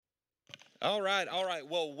All right, all right.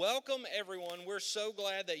 Well, welcome everyone. We're so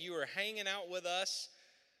glad that you are hanging out with us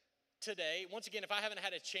today. Once again, if I haven't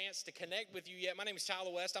had a chance to connect with you yet, my name is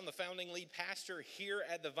Tyler West. I'm the founding lead pastor here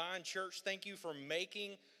at the Vine Church. Thank you for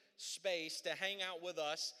making space to hang out with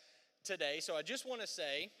us today. So I just want to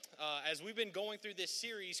say, as we've been going through this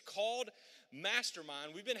series called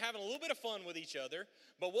Mastermind, we've been having a little bit of fun with each other,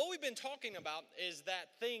 but what we've been talking about is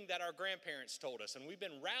that thing that our grandparents told us, and we've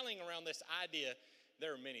been rallying around this idea.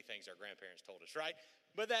 There are many things our grandparents told us, right?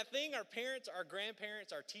 But that thing our parents, our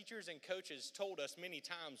grandparents, our teachers and coaches told us many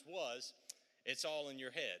times was, it's all in your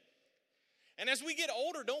head. And as we get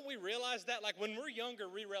older, don't we realize that? Like when we're younger,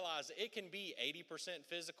 we realize it can be 80%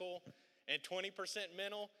 physical and 20%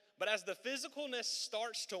 mental. But as the physicalness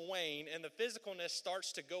starts to wane and the physicalness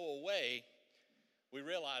starts to go away, we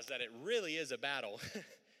realize that it really is a battle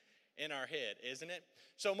in our head, isn't it?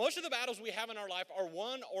 So most of the battles we have in our life are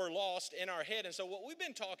won or lost in our head. And so what we've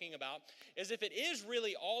been talking about is if it is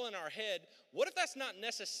really all in our head, what if that's not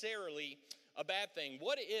necessarily a bad thing?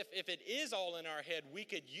 What if it is all in our head, we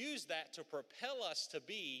could use that to propel us to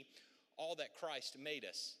be all that Christ made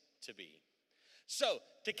us to be? So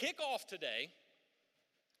to kick off today,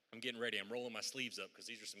 I'm getting ready. I'm rolling my sleeves up because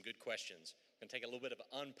these are some good questions. Going to take a little bit of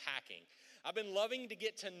unpacking. I've been loving to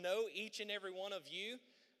get to know each and every one of you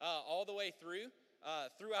all the way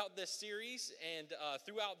throughout this series and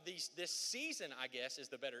throughout this season, I guess, is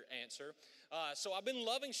the better answer. So I've been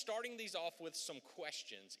loving starting these off with some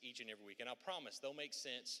questions each and every week, and I promise they'll make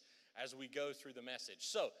sense as we go through the message.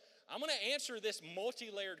 So I'm going to answer this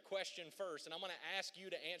multi-layered question first, and I'm going to ask you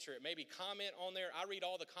to answer it. Maybe comment on there. I read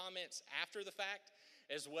all the comments after the fact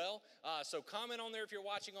as well. So comment on there if you're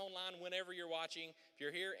watching online, whenever you're watching. If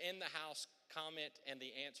you're here in the house, comment and the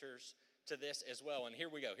answers to this as well. And here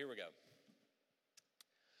we go.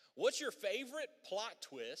 What's your favorite plot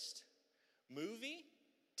twist, movie,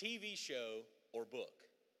 TV show, or book?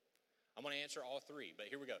 I'm going to answer all three, but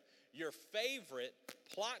here we go. Your favorite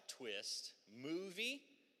plot twist, movie,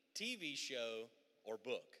 TV show, or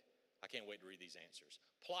book? I can't wait to read these answers.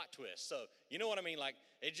 Plot twist. So, you know what I mean? Like,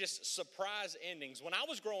 it just surprise endings. When I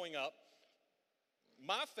was growing up,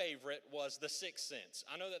 my favorite was The Sixth Sense.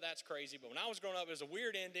 I know that that's crazy, but when I was growing up, it was a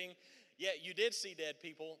weird ending. Yeah, you did see dead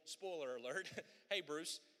people. Spoiler alert. Hey,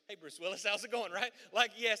 Bruce Willis, how's it going, right?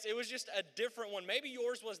 Like, yes, it was just a different one. Maybe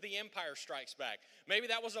yours was The Empire Strikes Back. Maybe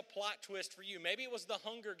that was a plot twist for you. Maybe it was The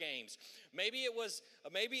Hunger Games. Maybe it was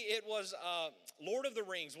Lord of the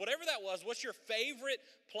Rings. Whatever that was, what's your favorite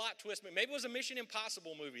plot twist? Maybe it was a Mission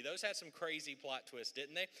Impossible movie. Those had some crazy plot twists,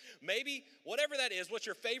 didn't they? Maybe, whatever that is, what's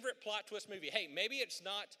your favorite plot twist movie? Hey, maybe it's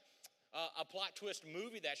not a plot twist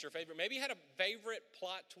movie that's your favorite. Maybe you had a favorite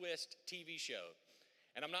plot twist TV show.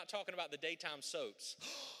 And I'm not talking about the daytime soaps.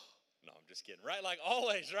 No, I'm just kidding, right? Like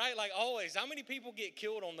always, right? Like always. How many people get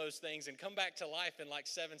killed on those things and come back to life in like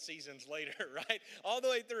 7 seasons later, right? All the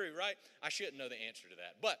way through, right? I shouldn't know the answer to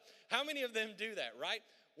that. But how many of them do that, right?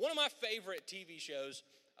 One of my favorite TV shows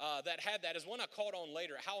that had that is one I caught on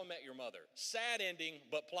later, How I Met Your Mother. Sad ending,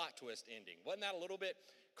 but plot twist ending. Wasn't that a little bit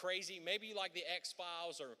crazy? Maybe you like the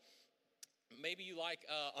X-Files, or maybe you like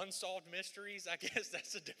Unsolved Mysteries. I guess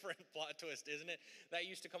that's a different plot twist, isn't it? That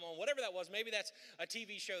used to come on. Whatever that was, maybe that's a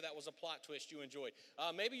TV show that was a plot twist you enjoyed.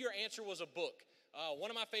 Maybe your answer was a book.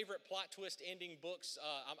 One of my favorite plot twist ending books,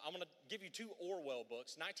 I'm going to give you 2 Orwell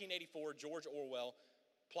books. 1984, George Orwell,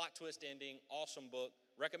 plot twist ending, awesome book.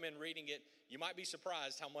 Recommend reading it. You might be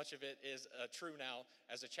surprised how much of it is true now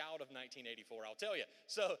as a child of 1984, I'll tell you.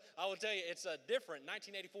 So I will tell you, it's a different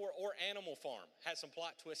 1984 or Animal Farm. Had some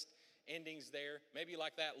plot twist endings there. Maybe you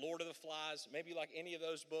like that. Lord of the Flies. Maybe you like any of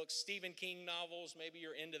those books. Stephen King novels. Maybe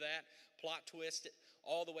you're into that. Plot twist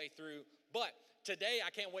all the way through. But today I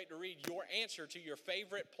can't wait to read your answer to your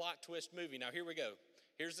favorite plot twist movie. Now here we go.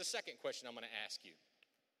 Here's the second question I'm going to ask you.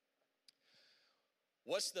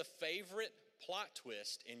 What's the favorite plot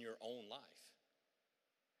twist in your own life?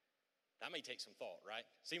 That may take some thought, right?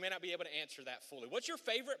 So you may not be able to answer that fully. What's your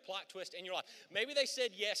favorite plot twist in your life? Maybe they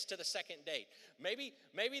said yes to the second date. Maybe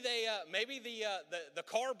the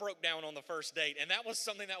car broke down on the first date, and that was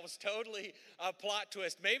something that was totally a plot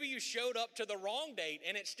twist. Maybe you showed up to the wrong date,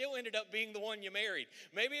 and it still ended up being the one you married.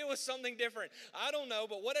 Maybe it was something different. I don't know,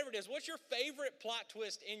 but whatever it is, what's your favorite plot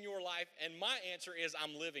twist in your life? And my answer is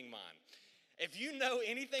I'm living mine. If you know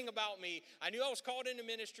anything about me, I knew I was called into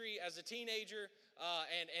ministry as a teenager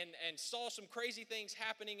and saw some crazy things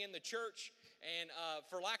happening in the church and,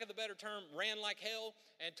 for lack of a better term, ran like hell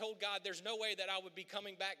and told God there's no way that I would be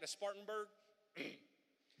coming back to Spartanburg.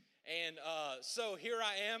 And so here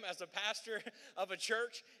I am as a pastor of a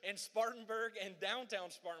church in Spartanburg and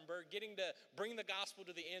downtown Spartanburg, getting to bring the gospel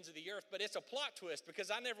to the ends of the earth. But it's a plot twist,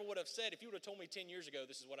 because I never would have said, if you would have told me 10 years ago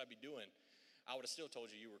this is what I'd be doing, I would have still told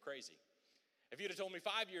you were crazy. If you'd have told me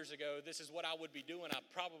 5 years ago this is what I would be doing, I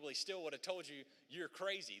probably still would have told you you're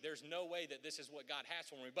crazy. There's no way that this is what God has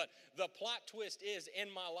for me. But the plot twist is, in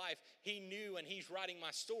my life, he knew, and he's writing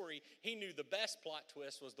my story, he knew the best plot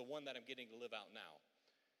twist was the one that I'm getting to live out now.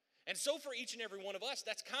 And so for each and every one of us,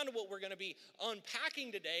 that's kind of what we're going to be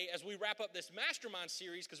unpacking today as we wrap up this Mastermind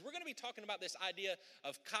series, because we're going to be talking about this idea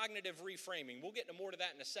of cognitive reframing. We'll get into more to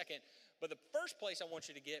that in a second. But the first place I want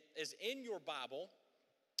you to get is in your Bible,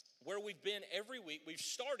 where we've been every week. We've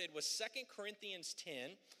started with 2 Corinthians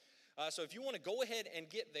 10. So if you want to go ahead and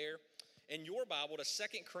get there in your Bible to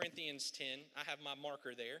 2 Corinthians 10, I have my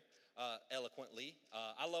marker there eloquently.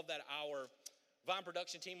 I love that our Vine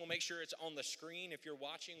production team will make sure it's on the screen if you're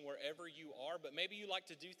watching wherever you are, but maybe you like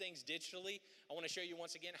to do things digitally. I want to show you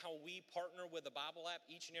once again how we partner with the Bible app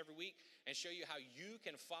each and every week and show you how you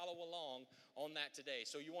can follow along on that today.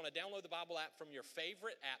 So you want to download the Bible app from your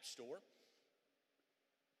favorite app store.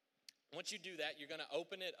 Once you do that, you're going to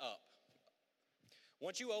open it up.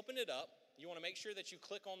 Once you open it up, you want to make sure that you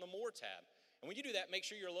click on the More tab. And when you do that, make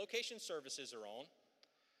sure your location services are on.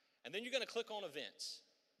 And then you're going to click on Events.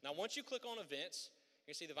 Now, once you click on Events, you're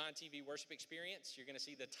going to see the Vine TV Worship Experience. You're going to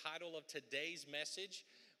see the title of today's message,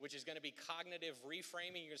 which is going to be Cognitive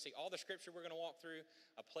Reframing. You're going to see all the scripture we're going to walk through,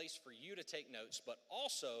 a place for you to take notes, but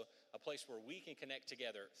also a place where we can connect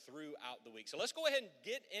together throughout the week. So let's go ahead and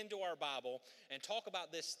get into our Bible and talk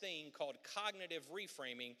about this thing called cognitive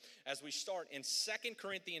reframing as we start in 2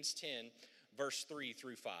 Corinthians 10, verse 3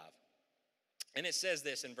 through 5. And it says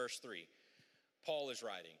this in verse 3. Paul is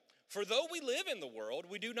writing, "For though we live in the world,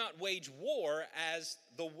 we do not wage war as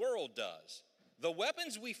the world does. The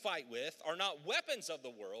weapons we fight with are not weapons of the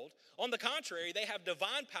world. On the contrary, they have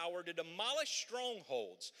divine power to demolish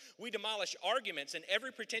strongholds. We demolish arguments and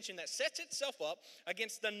every pretension that sets itself up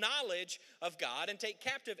against the knowledge of God and take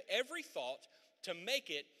captive every thought to make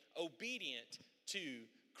it obedient to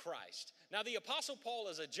Christ." Now, the Apostle Paul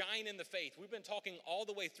is a giant in the faith. We've been talking all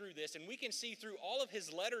the way through this, and we can see through all of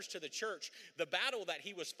his letters to the church the battle that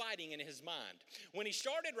he was fighting in his mind. When he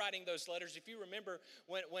started writing those letters, if you remember,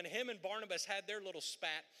 when him and Barnabas had their little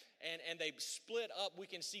spat and they split up, we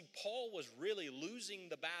can see Paul was really losing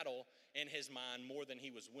the battle in his mind more than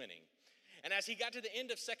he was winning. And as he got to the end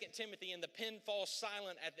of 2 Timothy and the pen falls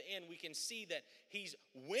silent at the end, we can see that he's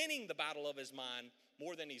winning the battle of his mind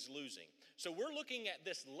more than he's losing. So we're looking at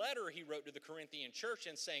this letter he wrote to the Corinthian church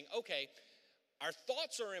and saying, okay, our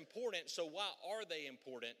thoughts are important, so why are they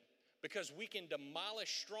important? Because we can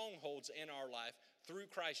demolish strongholds in our life through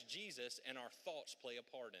Christ Jesus, and our thoughts play a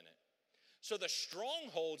part in it. So the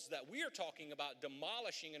strongholds that we are talking about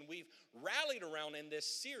demolishing and we've rallied around in this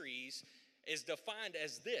series is defined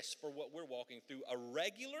as this for what we're walking through: a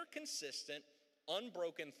regular, consistent,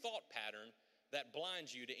 unbroken thought pattern that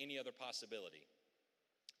blinds you to any other possibility.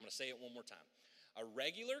 I'm going to say it one more time. A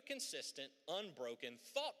regular, consistent, unbroken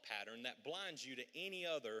thought pattern that blinds you to any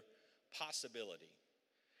other possibility.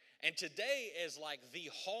 And today is like the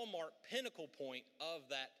hallmark pinnacle point of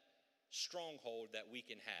that stronghold that we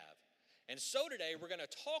can have. And so today we're going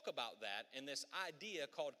to talk about that and this idea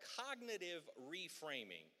called cognitive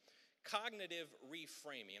reframing. Cognitive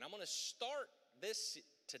reframing. And I'm going to start this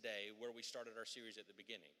today where we started our series at the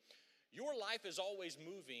beginning. Your life is always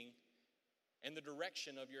moving in the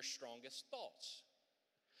direction of your strongest thoughts.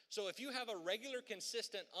 So if you have a regular,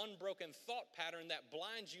 consistent, unbroken thought pattern that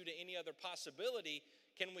blinds you to any other possibility,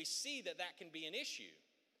 can we see that that can be an issue?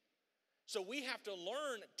 So we have to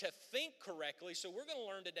learn to think correctly. So we're going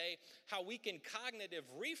to learn today how we can cognitive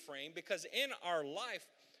reframe, because in our life,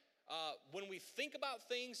 when we think about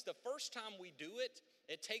things, the first time we do it,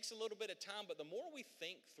 it takes a little bit of time, but the more we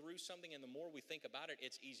think through something and the more we think about it,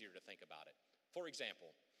 it's easier to think about it. For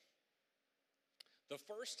example, the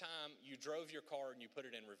first time you drove your car and you put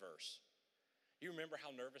it in reverse, you remember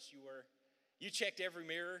how nervous you were? You checked every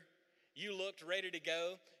mirror. You looked ready to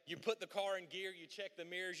go. You put the car in gear. You checked the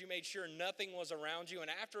mirrors. You made sure nothing was around you. And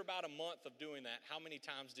after about a month of doing that, how many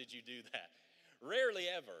times did you do that? Rarely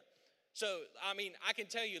ever. So, I mean, I can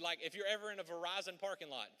tell you, like, if you're ever in a Verizon parking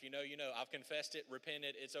lot, if you know, you know. I've confessed it,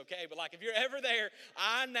 repented, it's okay. But, like, if you're ever there,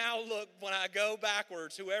 I now look when I go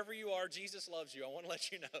backwards. Whoever you are, Jesus loves you. I want to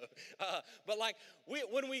let you know. But, like,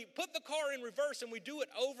 when we put the car in reverse and we do it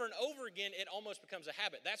over and over again, it almost becomes a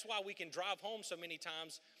habit. That's why we can drive home so many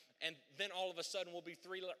times, and then all of a sudden we'll be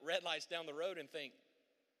 3 red lights down the road and think,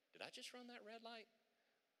 did I just run that red light?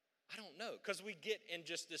 I don't know, because we get in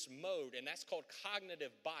just this mode, and that's called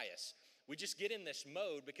cognitive bias. We just get in this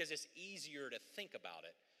mode because it's easier to think about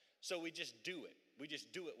it. So we just do it. We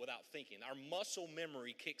just do it without thinking. Our muscle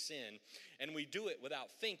memory kicks in, and we do it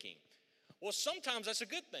without thinking. Well, sometimes that's a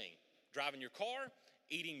good thing. Driving your car,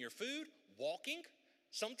 eating your food, walking.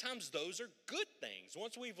 Sometimes those are good things.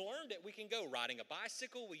 Once we've learned it, we can go. Riding a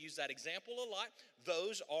bicycle, we use that example a lot.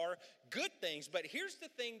 Those are good things. But here's the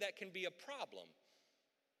thing that can be a problem,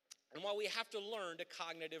 and why we have to learn to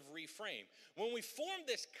cognitive reframe. When we form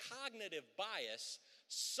this cognitive bias,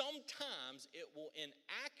 sometimes it will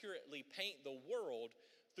inaccurately paint the world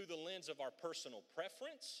through the lens of our personal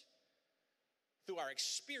preference, through our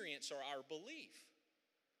experience or our belief.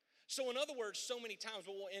 So in other words, so many times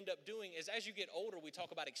what we'll end up doing is, as you get older, we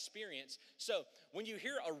talk about experience. So when you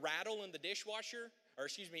hear a rattle in the dishwasher,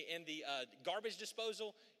 in the garbage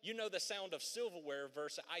disposal, you know the sound of silverware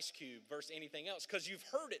versus ice cube versus anything else because you've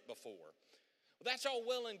heard it before. Well, that's all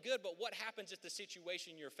well and good, but what happens if the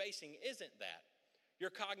situation you're facing isn't that? Your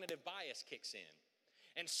cognitive bias kicks in.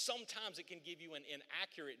 And sometimes it can give you an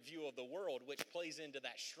inaccurate view of the world, which plays into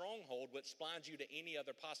that stronghold, which blinds you to any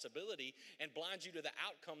other possibility and blinds you to the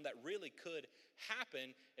outcome that really could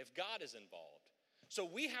happen if God is involved. So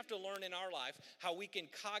we have to learn in our life how we can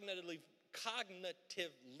cognitively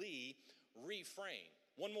reframe.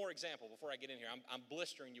 One more example before I get in here. I'm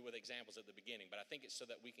blistering you with examples at the beginning, but I think it's so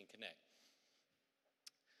that we can connect.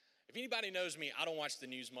 If anybody knows me, I don't watch the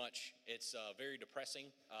news much. It's very depressing,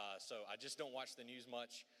 so I just don't watch the news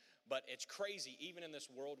much. But it's crazy, even in this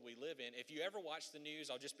world we live in. If you ever watch the news,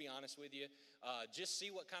 I'll just be honest with you, just see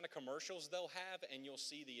what kind of commercials they'll have, and you'll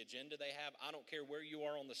see the agenda they have. I don't care where you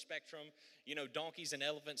are on the spectrum. You know, donkeys and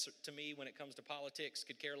elephants, to me, when it comes to politics,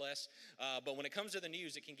 could care less. But when it comes to the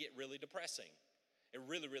news, it can get really depressing. It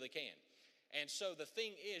really, really can. And so the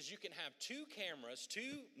thing is, you can have two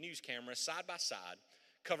news cameras side by side,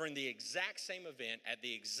 covering the exact same event at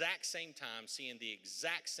the exact same time, seeing the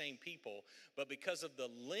exact same people, but because of the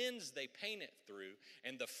lens they paint it through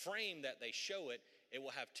and the frame that they show it, it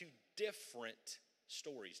will have two different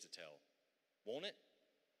stories to tell, won't it?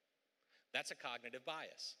 That's a cognitive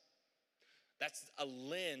bias. That's a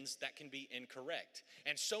lens that can be incorrect.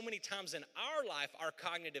 And so many times in our life, our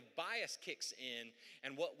cognitive bias kicks in,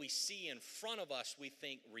 and what we see in front of us, we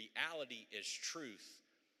think reality is truth.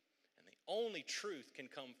 Only truth can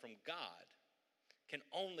come from God, can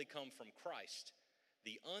only come from Christ,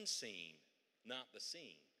 the unseen, not the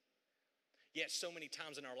seen. Yet so many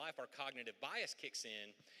times in our life, our cognitive bias kicks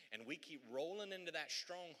in, and we keep rolling into that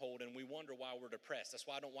stronghold, and we wonder why we're depressed. That's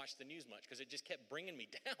why I don't watch the news much, because it just kept bringing me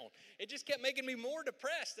down. It just kept making me more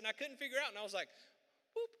depressed, and I couldn't figure out, and I was like,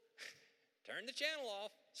 whoop, turn the channel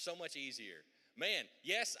off. So much easier. Man,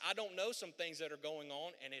 yes, I don't know some things that are going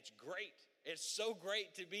on, and it's great. It's so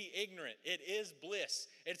great to be ignorant. It is bliss.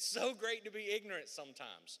 It's so great to be ignorant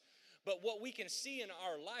sometimes. But what we can see in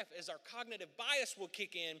our life is our cognitive bias will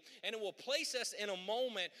kick in, and it will place us in a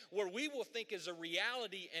moment where we will think is a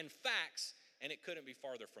reality and facts, and it couldn't be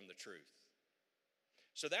farther from the truth.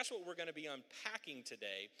 So that's what we're going to be unpacking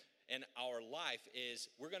today in our life, is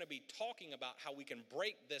we're going to be talking about how we can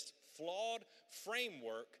break this flawed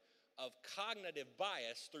framework of cognitive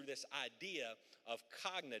bias through this idea of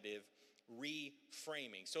cognitive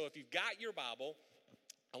reframing. So if you've got your Bible,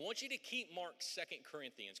 I want you to keep Mark 2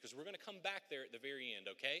 Corinthians, because we're going to come back there at the very end,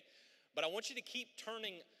 okay? But I want you to keep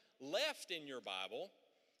turning left in your Bible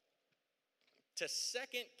to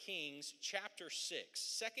 2 Kings chapter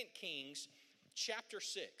 6. 2 Kings chapter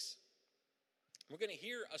 6. We're going to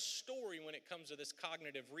hear a story when it comes to this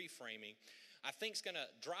cognitive reframing. I think it's going to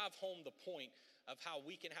drive home the point of how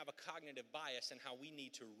we can have a cognitive bias and how we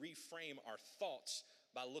need to reframe our thoughts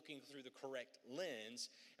by looking through the correct lens.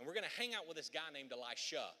 And we're going to hang out with this guy named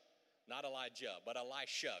Elisha. Not Elijah, but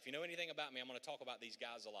Elisha. If you know anything about me, I'm going to talk about these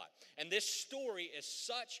guys a lot. And this story is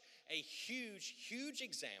such a huge, huge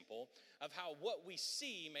example of how what we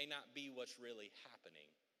see may not be what's really happening.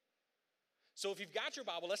 So if you've got your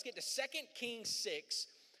Bible, let's get to 2 Kings 6,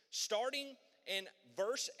 starting in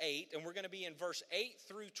verse 8, and we're going to be in verse 8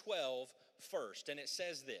 through 12 first. And it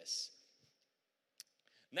says this.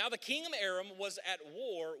 Now the king of Aram was at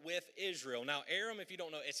war with Israel. Now Aram, if you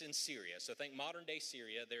don't know, it's in Syria. So think modern day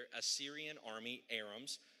Syria. They're a Syrian army,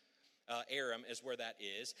 Aram is where that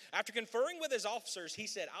is. After conferring with his officers, he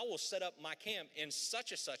said, I will set up my camp in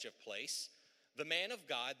such a place. The man of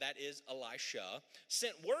God, that is Elisha,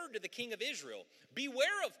 sent word to the king of Israel,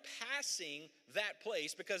 beware of passing that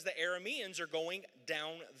place because the Arameans are going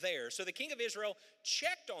down there. So the king of Israel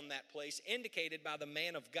checked on that place indicated by the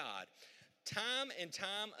man of God. Time and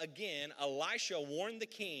time again, Elisha warned the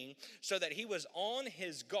king so that he was on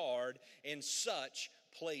his guard in such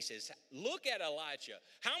places. Look at Elijah.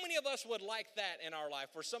 How many of us would like that in our life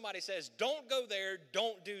where somebody says, don't go there,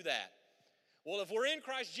 don't do that? Well, if we're in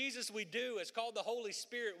Christ Jesus, we do. It's called the Holy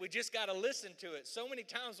Spirit. We just got to listen to it. So many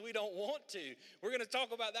times we don't want to. We're going to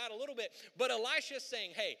talk about that a little bit. But Elisha's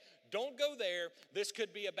saying, hey, don't go there. This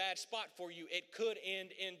could be a bad spot for you. It could end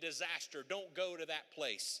in disaster. Don't go to that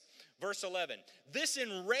place. Verse 11, this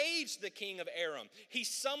enraged the king of Aram. He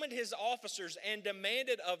summoned his officers and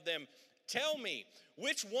demanded of them, tell me,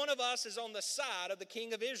 which one of us is on the side of the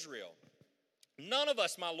king of Israel? None of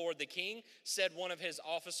us, my lord the king, said one of his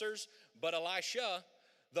officers. But Elisha,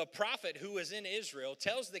 the prophet who is in Israel,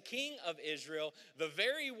 tells the king of Israel the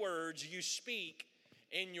very words you speak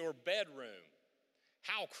in your bedroom.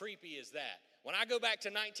 How creepy is that? When I go back to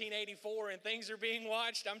 1984 and things are being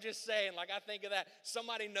watched, I'm just saying, like I think of that.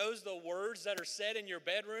 Somebody knows the words that are said in your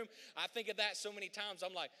bedroom. I think of that so many times.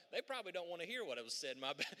 I'm like, they probably don't want to hear what it was said in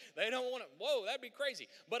my bed. They don't want to, whoa, that'd be crazy.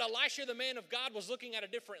 But Elisha, the man of God, was looking at a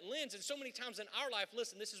different lens. And so many times in our life,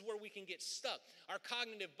 listen, this is where we can get stuck. Our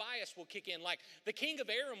cognitive bias will kick in. Like the king of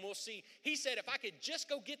Aram, we'll see, he said, if I could just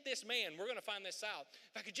go get this man, we're going to find this out.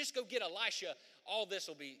 If I could just go get Elisha, all this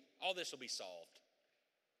will be solved.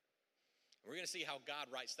 We're going to see how God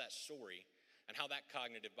writes that story and how that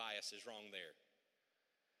cognitive bias is wrong there.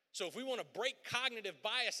 So if we want to break cognitive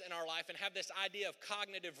bias in our life and have this idea of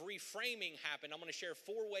cognitive reframing happen, I'm going to share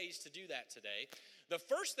 4 ways to do that today. The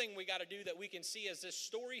first thing we got to do that we can see as this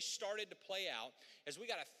story started to play out is we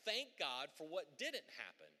got to thank God for what didn't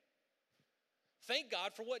happen. Thank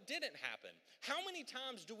God for what didn't happen. How many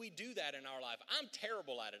times do we do that in our life? I'm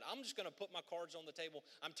terrible at it. I'm just going to put my cards on the table.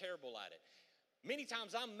 I'm terrible at it. Many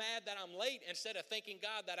times I'm mad that I'm late instead of thanking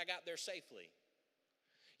God that I got there safely.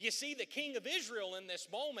 You see, the king of Israel in this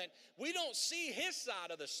moment, we don't see his side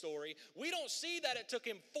of the story. We don't see that it took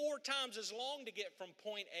him 4 times as long to get from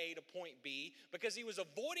point A to point B because he was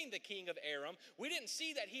avoiding the king of Aram. We didn't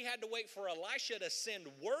see that he had to wait for Elisha to send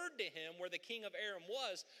word to him where the king of Aram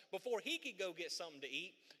was before he could go get something to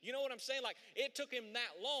eat. You know what I'm saying? Like, it took him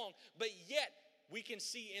that long, but yet we can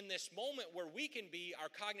see in this moment where we can be,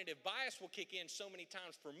 our cognitive bias will kick in so many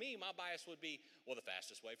times. For me, my bias would be, well, the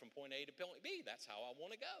fastest way from point A to point B, that's how I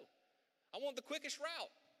want to go. I want the quickest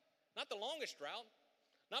route, not the longest route,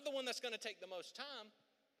 not the one that's going to take the most time,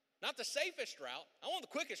 not the safest route. I want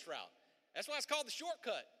the quickest route. That's why it's called the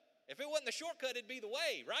shortcut. If it wasn't the shortcut, it'd be the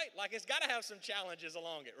way, right? Like, it's got to have some challenges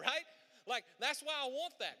along it, right? Like, that's why I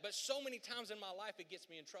want that. But so many times in my life, it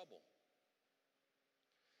gets me in trouble.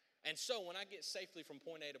 And so when I get safely from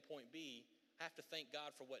point A to point B, I have to thank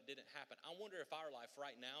God for what didn't happen. I wonder if our life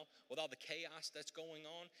right now, with all the chaos that's going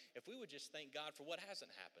on, if we would just thank God for what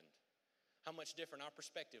hasn't happened, how much different our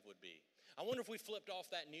perspective would be. I wonder if we flipped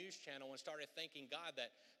off that news channel and started thanking God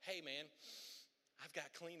that, hey man, I've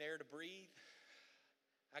got clean air to breathe.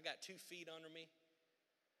 I got 2 feet under me.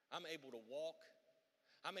 I'm able to walk.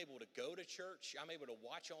 I'm able to go to church. I'm able to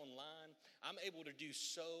watch online. I'm able to do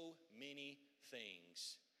so many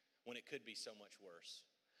things when it could be so much worse.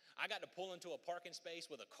 I got to pull into a parking space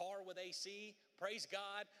with a car with AC. Praise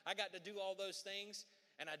God. I got to do all those things,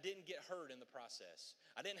 and I didn't get hurt in the process.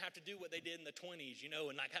 I didn't have to do what they did in the 20s,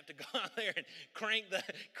 and like have to go out there and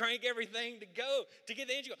crank everything to get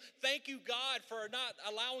the engine. Thank you, God, for not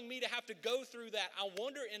allowing me to have to go through that. I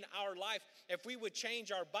wonder in our life if we would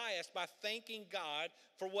change our bias by thanking God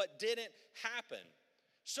for what didn't happen.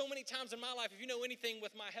 So many times in my life, if you know anything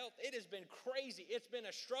with my health, it has been crazy. It's been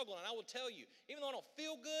a struggle. And I will tell you, even though I don't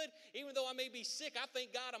feel good, even though I may be sick, I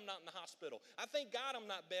thank God I'm not in the hospital. I thank God I'm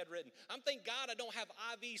not bedridden. I thank God I don't have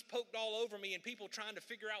IVs poked all over me and people trying to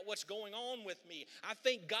figure out what's going on with me. I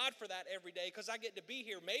thank God for that every day because I get to be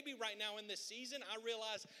here. Maybe right now in this season, I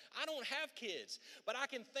realize I don't have kids, but I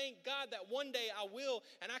can thank God that one day I will,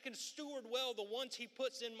 and I can steward well the ones he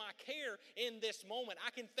puts in my care in this moment.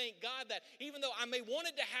 I can thank God that even though I may want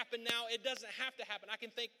it to happen now, it doesn't have to happen. I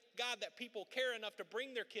can thank God that people care enough to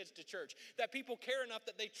bring their kids to church, that people care enough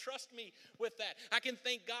that they trust me with that. I can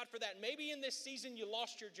thank God for that. Maybe in this season you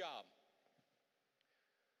lost your job.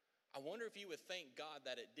 I wonder if you would thank God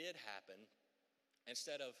that it did happen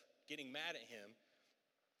instead of getting mad at him,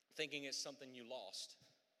 thinking it's something you lost.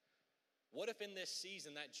 What if in this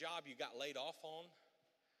season that job you got laid off on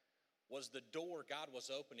was the door God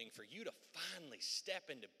was opening for you to finally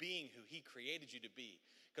step into being who he created you to be?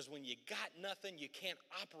 Because when you got nothing, you can't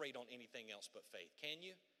operate on anything else but faith, can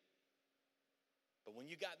you? But when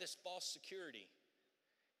you got this false security,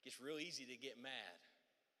 it gets real easy to get mad.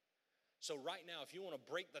 So right now, if you want to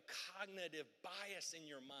break the cognitive bias in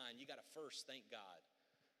your mind, you got to first thank God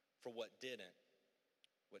for what didn't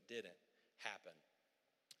happen.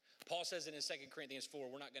 Paul says it in 2 Corinthians 4.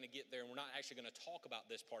 We're not going to get there, and we're not actually going to talk about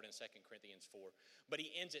this part in 2 Corinthians 4. But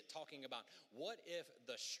he ends it talking about, what if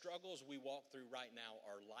the struggles we walk through right now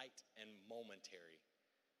are light and momentary?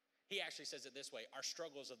 He actually says it this way: our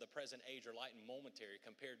struggles of the present age are light and momentary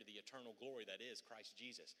compared to the eternal glory that is Christ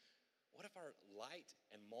Jesus. What if our light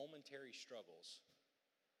and momentary struggles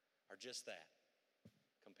are just that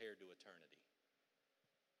compared to eternity?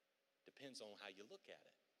 Depends on how you look at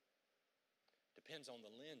it. Depends on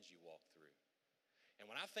the lens you walk through. And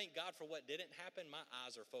when I thank God for what didn't happen, my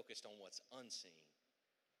eyes are focused on what's unseen,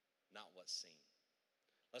 not what's seen.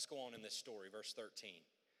 Let's go on in this story, verse 13.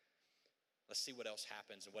 Let's see what else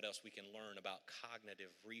happens and what else we can learn about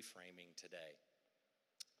cognitive reframing today.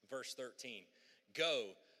 Verse 13,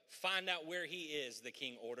 go, find out where he is, the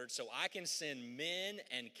king ordered, so I can send men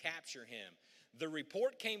and capture him. The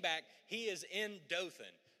report came back, he is in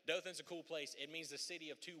Dothan. Dothan's a cool place. It means the city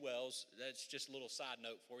of two wells. That's just a little side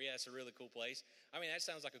note for you. That's a really cool place. I mean, that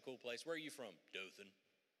sounds like a cool place. Where are you from? Dothan.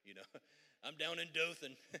 You know, I'm down in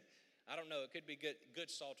Dothan. I don't know. It could be good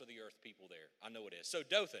salt of the earth people there. I know it is. So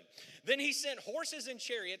Dothan. Then he sent horses and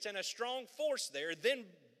chariots and a strong force there. Then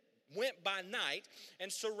went by night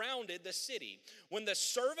and surrounded the city. When the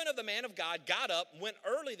servant of the man of God got up, went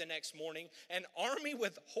early the next morning, an army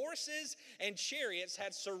with horses and chariots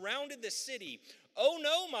had surrounded the city. Oh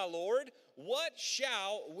no, my Lord, what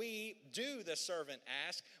shall we do? The servant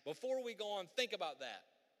asked. Before we go on, think about that.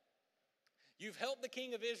 You've helped the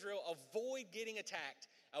king of Israel avoid getting attacked,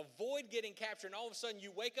 avoid getting captured, and all of a sudden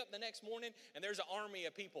you wake up the next morning and there's an army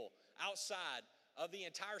of people outside of the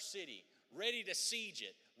entire city, ready to siege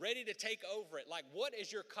it, ready to take over it. Like, what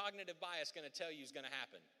is your cognitive bias going to tell you is going to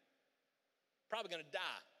happen? Probably going to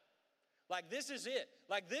die. Like, this is it.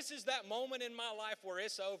 Like, this is that moment in my life where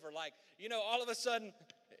it's over. Like, you know, all of a sudden,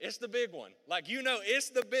 it's the big one. Like, you know, it's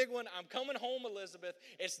the big one. I'm coming home, Elizabeth.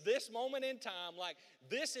 It's this moment in time. Like,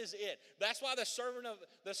 this is it. That's why the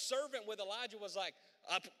servant with Elijah was like,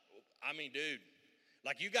 I mean, dude,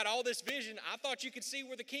 like, you got all this vision. I thought you could see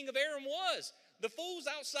where the king of Aram was. The fool's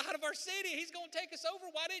outside of our city. He's going to take us over.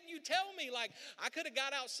 Why didn't you tell me? Like, I could have got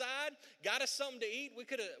outside, got us something to eat. We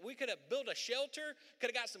could have built a shelter, could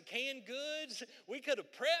have got some canned goods. We could have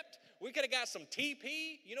prepped. We could have got some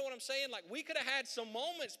TP. You know what I'm saying? Like, we could have had some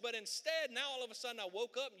moments, but instead, now all of a sudden I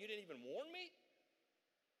woke up and you didn't even warn me?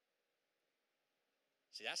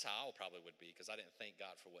 See, that's how I probably would be, because I didn't thank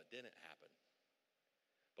God for what didn't happen.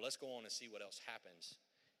 But let's go on and see what else happens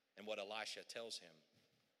and what Elisha tells him.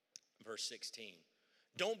 Verse 16,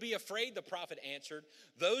 don't be afraid, the prophet answered.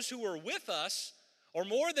 Those who are with us are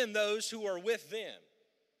more than those who are with them.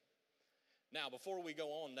 Now, before we go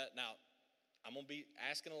on, now I'm going to be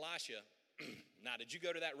asking Elisha, now, did you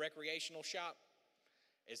go to that recreational shop?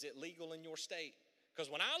 Is it legal in your state? Because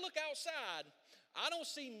when I look outside, I don't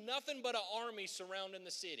see nothing but an army surrounding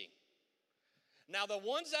the city. Now, the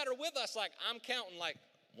ones that are with us, like, I'm counting like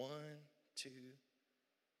 1, 2,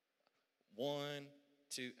 1,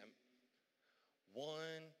 2, 1,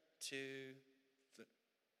 2, 3.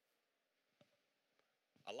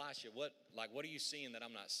 Elisha, what are you seeing that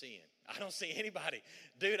I'm not seeing? I don't see anybody.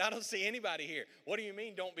 Dude, I don't see anybody here. What do you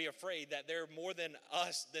mean, don't be afraid that they're more than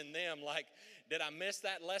us than them? Like, did I miss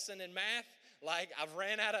that lesson in math? Like, I've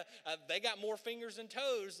ran out of, they got more fingers and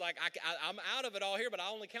toes. Like, I'm out of it all here, but I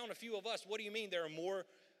only count a few of us. What do you mean there are more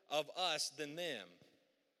of us than them?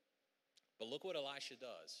 But look what Elisha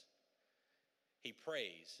does. He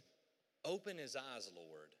prays, open his eyes,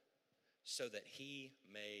 Lord, so that he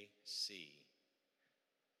may see.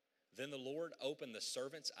 Then the Lord opened the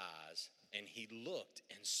servant's eyes, and he looked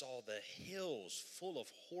and saw the hills full of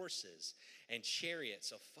horses and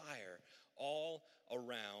chariots of fire all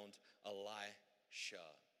around Elisha.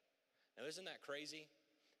 Now, isn't that crazy?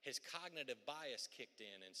 His cognitive bias kicked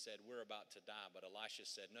in and said, we're about to die. But Elisha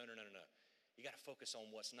said, no. You got to focus on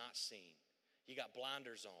what's not seen. You got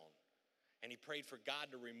blinders on. And he prayed for God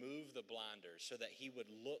to remove the blinders so that he would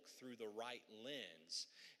look through the right lens.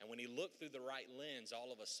 And when he looked through the right lens, all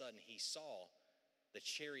of a sudden he saw the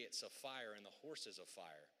chariots of fire and the horses of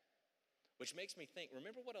fire. Which makes me think,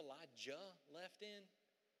 remember what Elijah left in?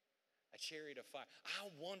 A chariot of fire. I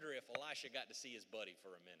wonder if Elisha got to see his buddy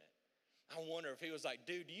for a minute. I wonder if he was like,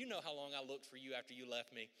 dude, do you know how long I looked for you after you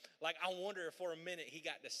left me? Like, I wonder if for a minute he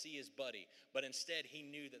got to see his buddy. But instead, he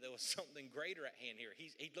knew that there was something greater at hand here.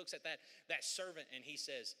 He looks at that servant and he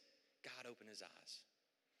says, God, open his eyes.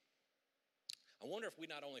 I wonder if we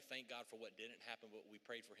not only thank God for what didn't happen, but we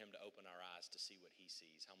prayed for him to open our eyes to see what he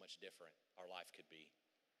sees, how much different our life could be,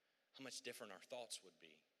 how much different our thoughts would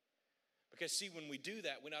be. Because see, when we do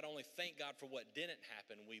that, we not only thank God for what didn't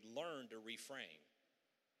happen, we learn to reframe.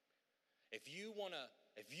 If you want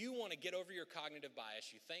to get over your cognitive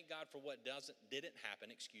bias, you thank God for what didn't happen,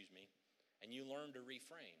 and you learn to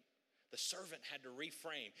reframe. The servant had to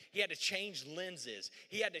reframe. He had to change lenses.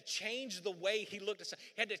 He had to change the way he looked at something.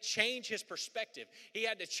 He had to change his perspective. He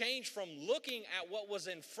had to change from looking at what was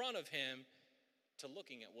in front of him to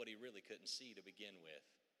looking at what he really couldn't see to begin with.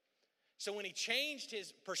 So when he changed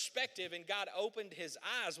his perspective and God opened his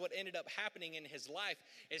eyes, what ended up happening in his life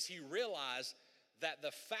is he realized that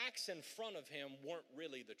the facts in front of him weren't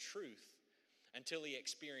really the truth until he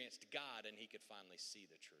experienced God and he could finally see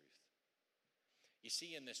the truth. You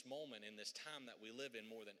see, in this moment, in this time that we live in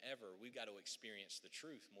more than ever, we've got to experience the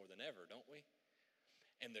truth more than ever, don't we?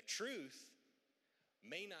 And the truth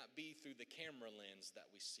may not be through the camera lens that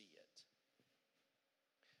we see it.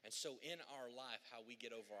 And so in our life, how we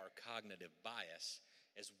get over our cognitive bias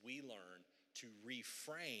is we learn to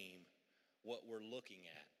reframe what we're looking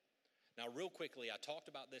at. Now, real quickly, I talked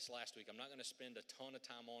about this last week. I'm not going to spend a ton of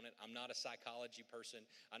time on it. I'm not a psychology person.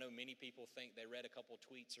 I know many people think they read a couple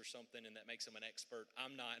tweets or something and that makes them an expert.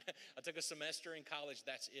 I'm not. I took a semester in college,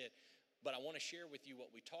 that's it. But I want to share with you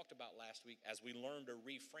what we talked about last week as we learn to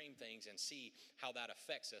reframe things and see how that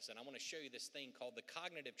affects us. And I want to show you this thing called the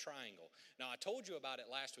cognitive triangle. Now, I told you about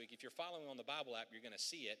it last week. If you're following on the Bible app, you're going to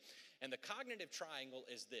see it. And the cognitive triangle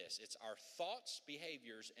is this. It's our thoughts,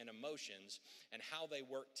 behaviors, and emotions and how they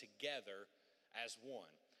work together as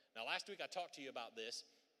one. Now, last week I talked to you about this.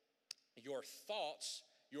 Your thoughts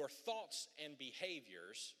and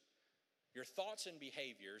behaviors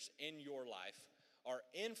in your life are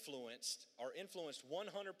influenced 100%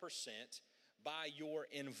 by your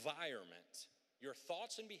environment. Your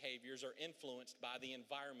thoughts and behaviors are influenced by the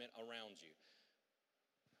environment around you.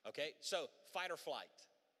 Okay, so fight or flight,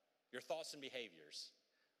 your thoughts and behaviors.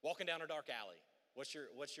 Walking down a dark alley, what's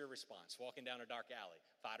your response? Walking down a dark alley,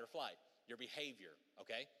 fight or flight, your behavior,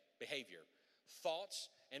 okay? Behavior. Thoughts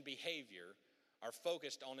and behavior are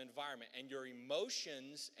focused on environment, and your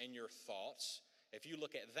emotions and your thoughts, if you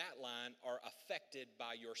look at that line, are affected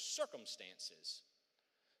by your circumstances.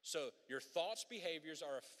 So your thoughts, behaviors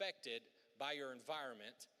are affected by your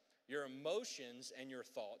environment. Your emotions and your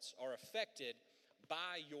thoughts are affected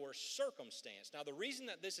by your circumstance. Now, the reason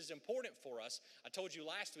that this is important for us, I told you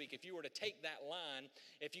last week, if you were to take that line,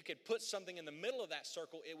 if you could put something in the middle of that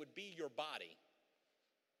circle, it would be your body.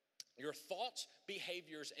 Your thoughts,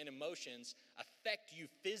 behaviors, and emotions affect you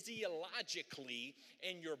physiologically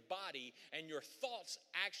in your body, and your thoughts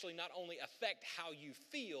actually not only affect how you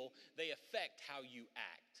feel, they affect how you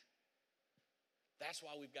act. That's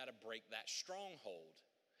why we've got to break that stronghold.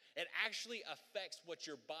 It actually affects what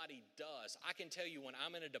your body does. I can tell you when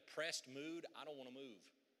I'm in a depressed mood, I don't want to move.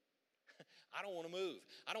 I don't want to move.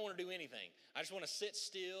 I don't want to do anything. I just want to sit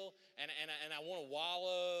still and I want to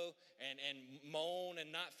wallow and moan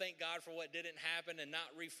and not thank God for what didn't happen and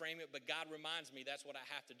not reframe it, but God reminds me that's what I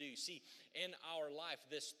have to do. See, in our life,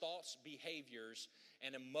 this thoughts, behaviors,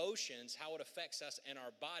 and emotions, how it affects us in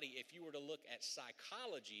our body, if you were to look at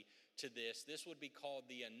psychology to this would be called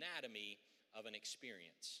the anatomy of an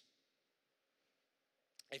experience.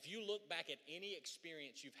 If you look back at any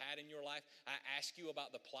experience you've had in your life, I ask you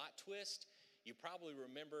about the plot twist, you probably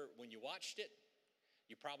remember when you watched it,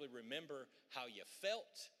 you probably remember how you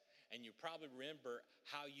felt, and you probably remember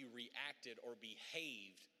how you reacted or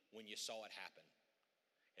behaved when you saw it happen.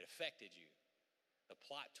 It affected you. The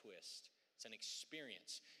plot twist, it's an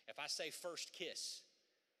experience. If I say first kiss,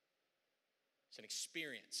 it's an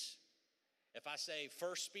experience. If I say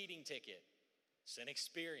first speeding ticket, it's an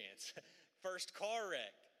experience. First car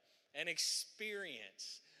wreck, an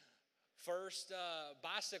experience. First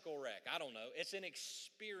bicycle wreck, I don't know. It's an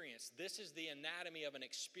experience. This is the anatomy of an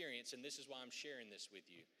experience, and this is why I'm sharing this with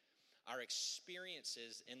you. Our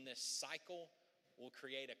experiences in this cycle will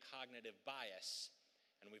create a cognitive bias,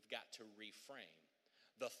 and we've got to reframe.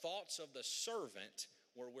 The thoughts of the servant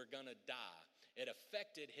were, we're going to die. It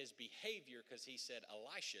affected his behavior because he said,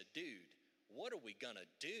 Elisha, dude, what are we going to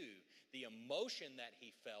do? The emotion that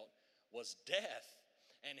he felt was death,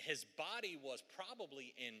 and his body was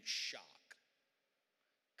probably in shock.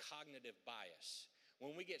 Cognitive bias.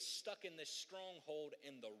 When we get stuck in this stronghold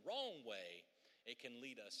in the wrong way, it can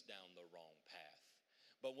lead us down the wrong path.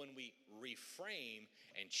 But when we reframe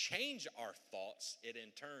and change our thoughts, it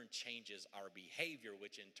in turn changes our behavior,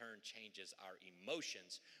 which in turn changes our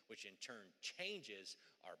emotions, which in turn changes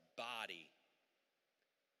our body.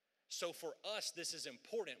 So for us, this is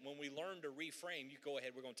important. When we learn to reframe, you go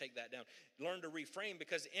ahead, we're going to take that down. Learn to reframe,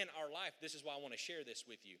 because in our life, this is why I want to share this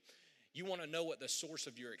with you. You want to know what the source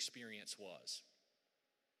of your experience was.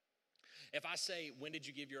 If I say, when did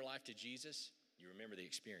you give your life to Jesus? You remember the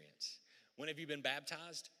experience. When have you been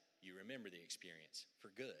baptized? You remember the experience for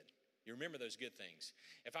good. You remember those good things.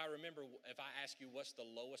 If I ask you what's the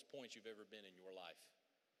lowest point you've ever been in your life,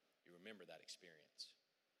 you remember that experience.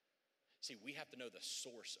 See, we have to know the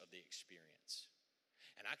source of the experience.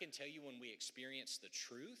 And I can tell you when we experience the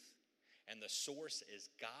truth and the source is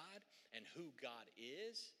God and who God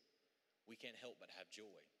is, we can't help but have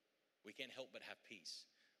joy. We can't help but have peace.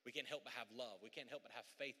 We can't help but have love. We can't help but have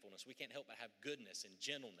faithfulness. We can't help but have goodness and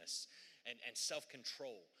gentleness and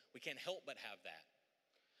self-control. We can't help but have that.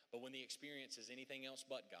 But when the experience is anything else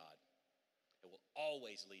but God, it will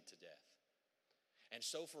always lead to death. And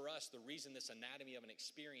so for us, the reason this anatomy of an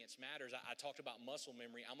experience matters, I talked about muscle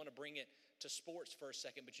memory. I'm going to bring it to sports for a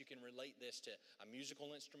second, but you can relate this to a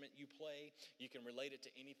musical instrument you play. You can relate it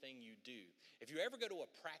to anything you do. If you ever go to a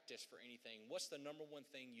practice for anything, what's the number one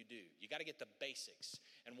thing you do? You got to get the basics.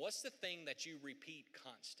 And what's the thing that you repeat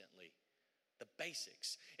constantly? The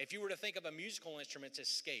basics. If you were to think of a musical instrument as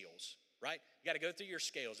scales, right? You got to go through your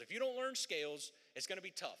scales. If you don't learn scales, it's going to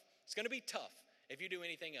be tough. It's going to be tough. If you do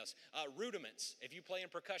anything else. Rudiments, if you play in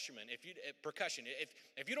percussion,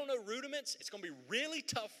 if you don't know rudiments, it's going to be really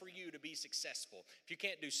tough for you to be successful. If you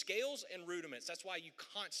can't do scales and rudiments, that's why you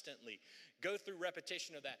constantly go through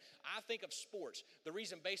repetition of that. I think of sports. The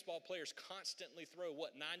reason baseball players constantly throw,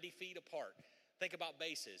 90 feet apart? Think about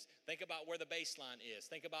bases. Think about where the baseline is.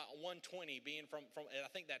 Think about 120 being from I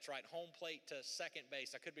think that's right, home plate to second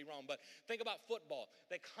base. I could be wrong, but think about football.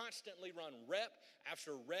 They constantly run rep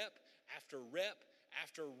after rep after rep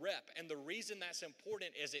after rep. And the reason that's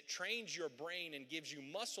important is it trains your brain and gives you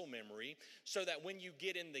muscle memory so that when you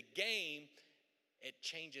get in the game, it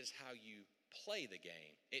changes how you play the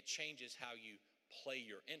game. It changes how you play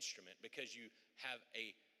your instrument because you have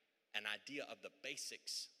an idea of the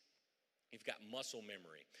basics. You've got muscle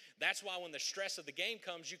memory. That's why when the stress of the game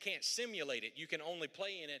comes, you can't simulate it. You can only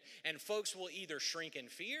play in it. And folks will either shrink in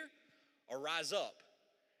fear or rise up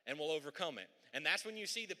and will overcome it. And that's when you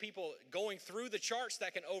see the people going through the charts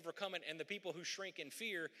that can overcome it, and the people who shrink in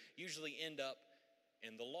fear usually end up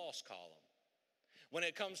in the loss column. When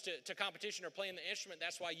it comes to competition or playing the instrument,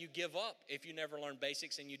 that's why you give up if you never learn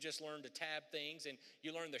basics and you just learn to tab things and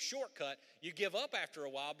you learn the shortcut. You give up after a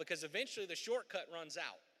while because eventually the shortcut runs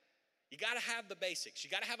out. You got to have the basics. You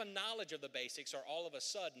got to have a knowledge of the basics, or all of a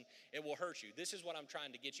sudden it will hurt you. This is what I'm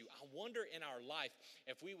trying to get you. I wonder in our life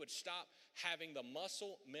if we would stop having the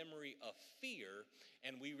muscle memory of fear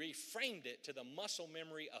and we reframed it to the muscle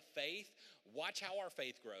memory of faith. Watch how our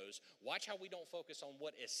faith grows. Watch how we don't focus on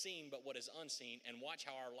what is seen but what is unseen, and watch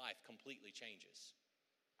how our life completely changes.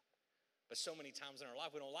 But so many times in our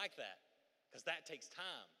life we don't like that because that takes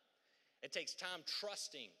time. It takes time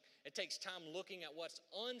trusting. It takes time looking at what's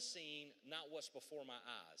unseen, not what's before my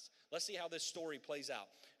eyes. Let's see how this story plays out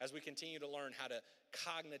as we continue to learn how to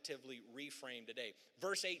cognitively reframe today.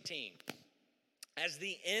 Verse 18, as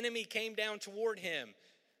the enemy came down toward him,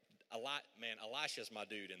 Elisha's my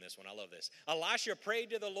dude in this one. I love this. Elisha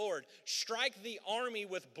prayed to the Lord, strike the army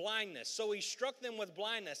with blindness. So he struck them with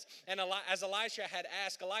blindness. And as Elisha had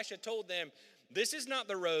asked, Elisha told them, this is not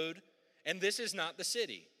the road and this is not the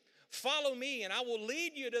city. Follow me, and I will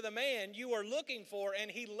lead you to the man you are looking for. And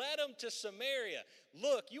he led him to Samaria.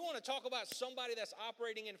 Look, you want to talk about somebody that's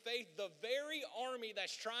operating in faith? The very army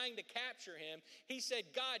that's trying to capture him, he said,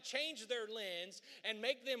 God, change their lens and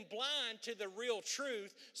make them blind to the real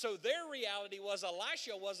truth. So their reality was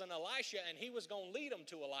Elisha wasn't Elisha, and he was going to lead them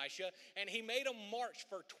to Elisha. And he made them march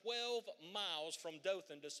for 12 miles from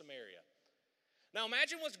Dothan to Samaria. Now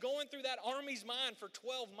imagine what's going through that army's mind for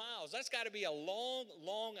 12 miles. That's got to be a long,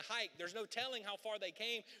 long hike. There's no telling how far they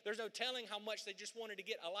came. There's no telling how much they just wanted to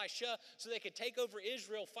get Elisha so they could take over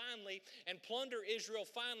Israel finally and plunder Israel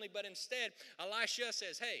finally. But instead, Elisha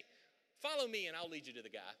says, hey, follow me and I'll lead you to the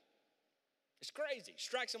guy. It's crazy.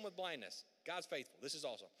 Strikes him with blindness. God's faithful. This is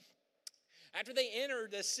awesome. After they enter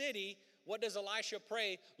the city, what does Elisha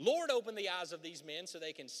pray? Lord, open the eyes of these men so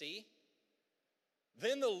they can see.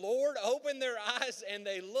 Then the Lord opened their eyes and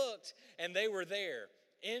they looked, and they were there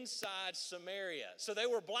inside Samaria. So they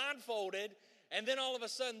were blindfolded, and then all of a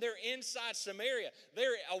sudden they're inside Samaria.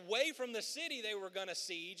 They're away from the city they were going to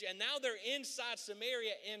siege, and now they're inside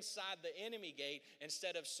Samaria, inside the enemy gate,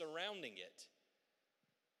 instead of surrounding it.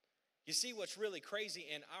 You see, what's really crazy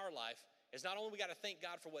in our life is not only we got to thank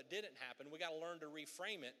God for what didn't happen, we got to learn to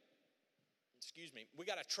reframe it. We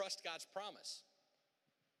got to trust God's promise.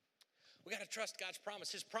 We got to trust God's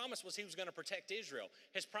promise. His promise was he was going to protect Israel.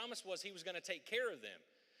 His promise was he was going to take care of them.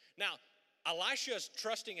 Now, Elisha's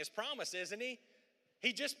trusting his promise, isn't he?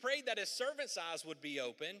 He just prayed that his servants' eyes would be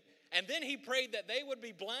open, and then he prayed that they would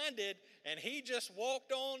be blinded, and he just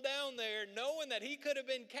walked on down there knowing that he could have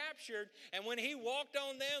been captured. And when he walked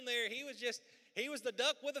on down there, he was the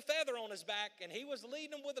duck with a feather on his back, and he was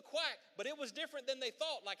leading them with a quack. But it was different than they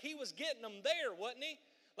thought. Like he was getting them there, wasn't he?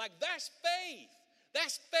 Like that's faith.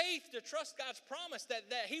 That's faith to trust God's promise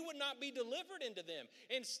that he would not be delivered into them.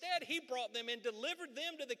 Instead, he brought them and delivered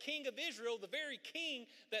them to the king of Israel, the very king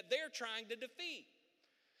that they're trying to defeat.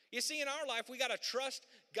 You see, in our life, we got to trust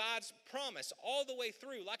God's promise all the way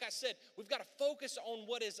through. Like I said, we've got to focus on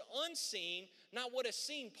what is unseen, not what is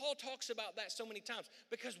seen. Paul talks about that so many times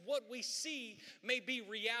because what we see may be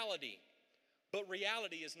reality, but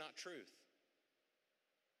reality is not truth.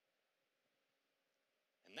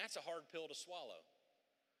 And that's a hard pill to swallow.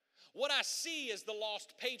 What I see is the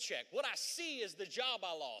lost paycheck. What I see is the job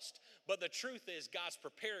I lost. But the truth is God's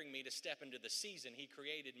preparing me to step into the season he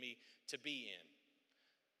created me to be in.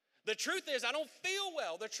 The truth is I don't feel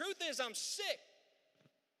well. The truth is I'm sick.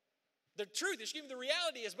 The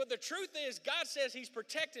reality is, but the truth is God says he's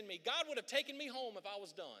protecting me. God would have taken me home if I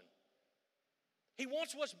was done. He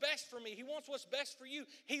wants what's best for me. He wants what's best for you.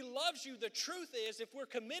 He loves you. The truth is, if we're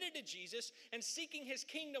committed to Jesus and seeking his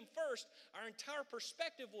kingdom first, our entire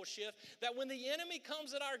perspective will shift, that when the enemy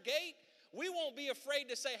comes at our gate, we won't be afraid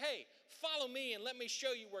to say, hey, follow me and let me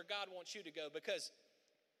show you where God wants you to go, because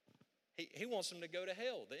he wants them to go to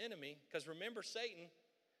hell, the enemy. Because remember, Satan,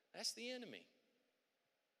 that's the enemy.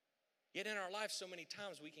 Yet in our life, so many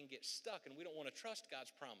times we can get stuck and we don't want to trust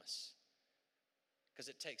God's promise because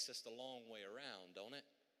it takes us the long way around, don't it?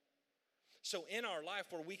 So in our life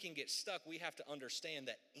where we can get stuck, we have to understand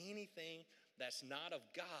that anything that's not of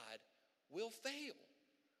God will fail,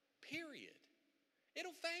 period.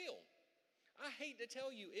 It'll fail. I hate to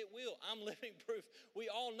tell you, it will. I'm living proof. We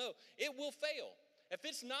all know it will fail. If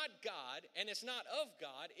it's not God and it's not of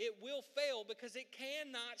God, it will fail because it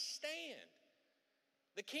cannot stand.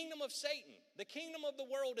 The kingdom of Satan, the kingdom of the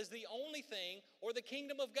world is the only thing, or the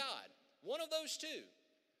kingdom of God. One of those two.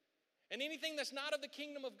 And anything that's not of the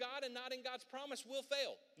kingdom of God and not in God's promise will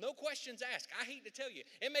fail. No questions asked. I hate to tell you.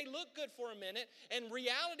 It may look good for a minute, and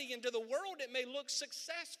reality and to the world it may look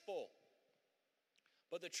successful.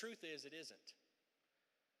 But the truth is it isn't.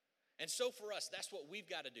 And so for us, that's what we've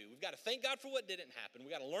got to do. We've got to thank God for what didn't happen.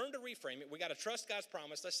 We've got to learn to reframe it. We've got to trust God's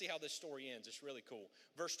promise. Let's see how this story ends. It's really cool.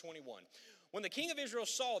 Verse 21. When the king of Israel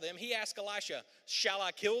saw them, he asked Elisha, "Shall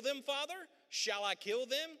I kill them, Father? Shall I kill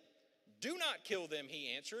them?" "Do not kill them,"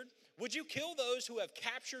 he answered. "Would you kill those who have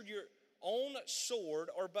captured your own sword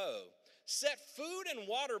or bow? Set food and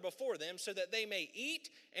water before them so that they may eat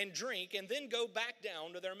and drink and then go back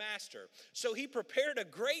down to their master." So he prepared a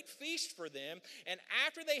great feast for them, and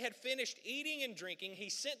after they had finished eating and drinking, he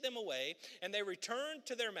sent them away, and they returned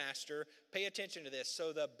to their master. Pay attention to this.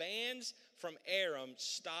 So the bands from Aram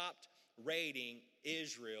stopped raiding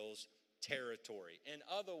Israel's territory. In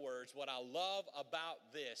other words, what I love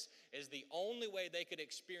about this is the only way they could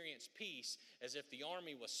experience peace is if the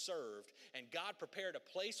army was served, and God prepared a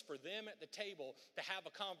place for them at the table to have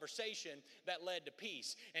a conversation that led to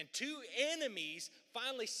peace. And two enemies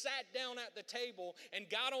finally sat down at the table and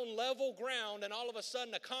got on level ground, and all of a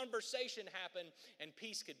sudden a conversation happened and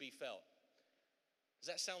peace could be felt. Does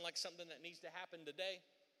that sound like something that needs to happen today?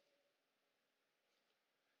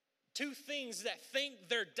 Two things that think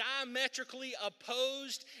they're diametrically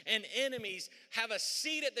opposed and enemies have a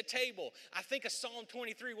seat at the table. I think of Psalm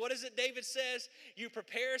 23. What is it David says? "You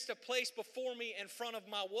prepare us a place before me in front of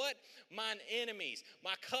my" what? "Mine enemies.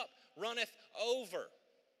 My cup runneth over."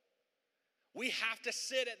 We have to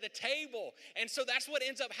sit at the table. And so that's what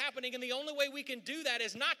ends up happening. And the only way we can do that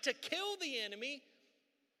is not to kill the enemy,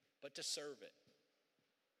 but to serve it.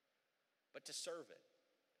 But to serve it.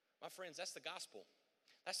 My friends, that's the gospel.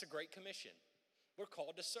 That's the Great Commission. We're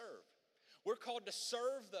called to serve. We're called to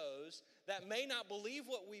serve those that may not believe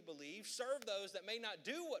what we believe, serve those that may not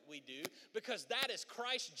do what we do, because that is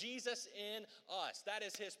Christ Jesus in us. That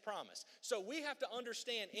is his promise. So we have to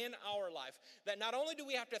understand in our life that not only do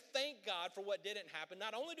we have to thank God for what didn't happen,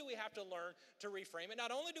 not only do we have to learn to reframe it,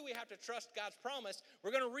 not only do we have to trust God's promise,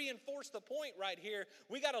 we're going to reinforce the point right here.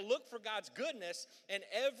 We got to look for God's goodness in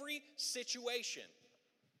every situation.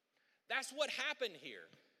 That's what happened here.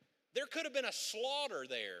 There could have been a slaughter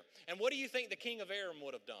there. And what do you think the king of Aram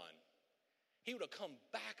would have done? He would have come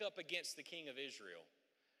back up against the king of Israel.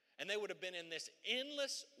 And they would have been in this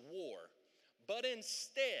endless war. But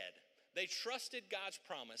instead, they trusted God's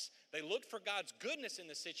promise. They looked for God's goodness in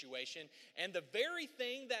the situation. And the very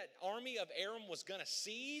thing that army of Aram was going to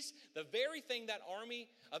seize, the very thing that army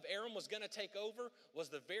of Aram was going to take over, was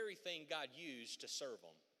the very thing God used to serve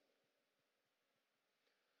them.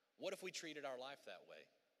 What if we treated our life that way?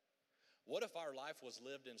 What if our life was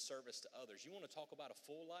lived in service to others? You want to talk about a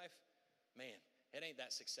full life? Man, it ain't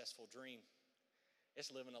that successful dream.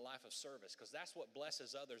 It's living a life of service, because that's what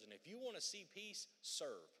blesses others. And if you want to see peace,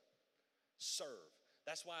 serve. Serve.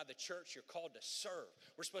 That's why the church, you're called to serve.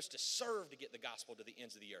 We're supposed to serve to get the gospel to the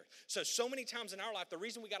ends of the earth. So many times in our life, the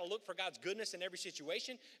reason we got to look for God's goodness in every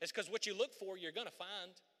situation is because what you look for, you're going to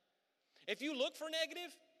find. If you look for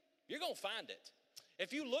negative, you're going to find it.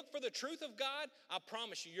 If you look for the truth of God, I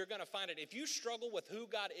promise you, you're going to find it. If you struggle with who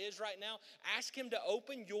God is right now, ask him to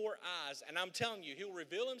open your eyes. And I'm telling you, he'll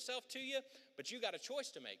reveal himself to you, but you got a choice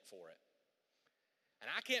to make for it. And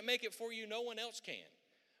I can't make it for you. No one else can.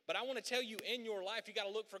 But I want to tell you, in your life, you got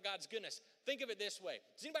to look for God's goodness. Think of it this way.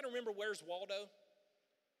 Does anybody remember Where's Waldo?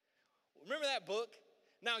 Remember that book?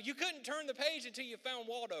 Now, you couldn't turn the page until you found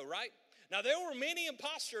Waldo, right? Now, there were many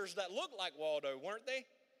imposters that looked like Waldo, weren't they?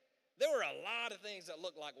 There were a lot of things that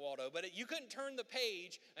looked like Waldo, but you couldn't turn the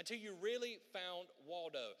page until you really found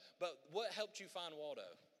Waldo. But what helped you find Waldo?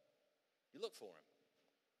 You look for him.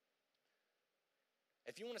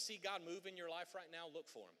 If you want to see God move in your life right now, look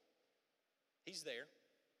for him. He's there.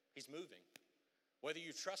 He's moving. Whether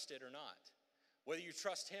you trust it or not, whether you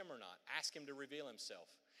trust him or not, ask him to reveal himself.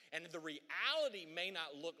 And the reality may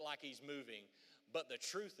not look like he's moving, but the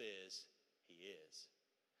truth is, he is.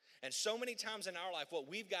 And so many times in our life, what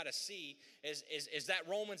we've got to see is that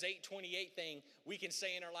Romans 8:28 thing we can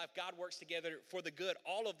say in our life, God works together for the good,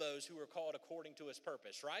 all of those who are called according to his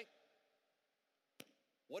purpose, right?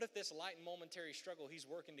 What if this light and momentary struggle, he's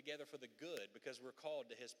working together for the good because we're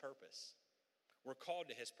called to his purpose? We're called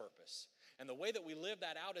to his purpose. And the way that we live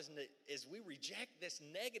that out is we reject this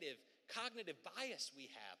negative cognitive bias we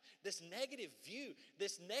have, this negative view,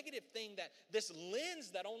 this negative thing, that this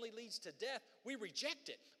lens that only leads to death. We reject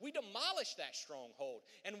it. We demolish that stronghold,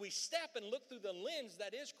 and we step and look through the lens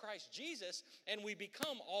that is Christ Jesus, and we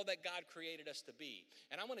become all that God created us to be.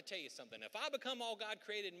 And I'm going to tell you something. If I become all God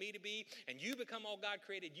created me to be, and you become all God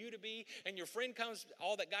created you to be, and your friend comes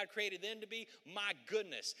all that God created them to be, my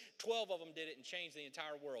goodness, 12 of them did it and changed the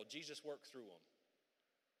entire world. Jesus worked through them.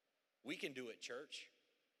 We can do it, church.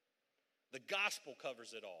 The gospel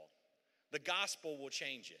covers it all. The gospel will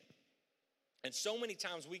change it. And so many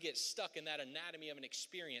times we get stuck in that anatomy of an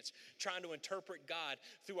experience, trying to interpret God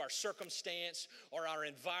through our circumstance or our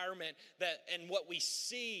environment, and what we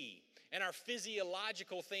see, and our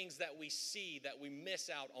physiological things that we see, that we miss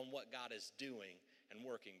out on what God is doing and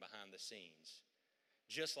working behind the scenes,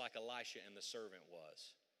 just like Elisha and the servant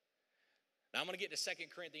was. Now, I'm going to get to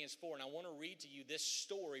 2 Corinthians 4, and I want to read to you this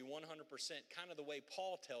story 100%, kind of the way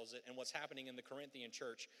Paul tells it and what's happening in the Corinthian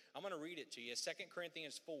church. I'm going to read it to you. 2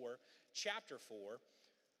 Corinthians 4, chapter 4,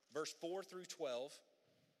 verse 4 through 12.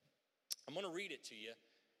 I'm going to read it to you,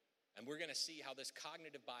 and we're going to see how this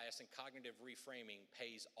cognitive bias and cognitive reframing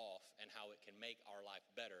pays off and how it can make our life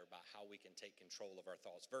better by how we can take control of our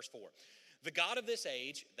thoughts. Verse 4, the God of this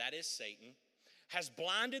age, that is Satan, has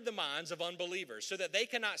blinded the minds of unbelievers so that they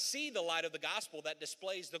cannot see the light of the gospel that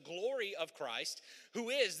displays the glory of Christ, who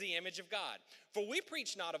is the image of God. For we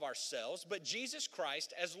preach not of ourselves, but Jesus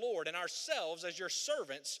Christ as Lord, and ourselves as your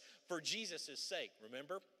servants for Jesus' sake.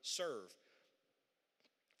 Remember, serve.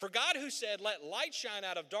 For God, who said, let light shine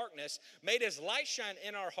out of darkness, made his light shine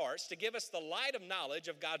in our hearts to give us the light of knowledge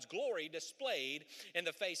of God's glory displayed in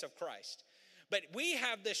the face of Christ. But we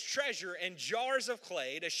have this treasure in jars of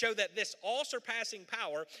clay to show that this all-surpassing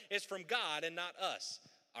power is from God and not us.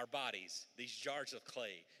 Our bodies, these jars of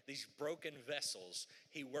clay, these broken vessels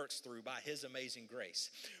he works through by his amazing grace.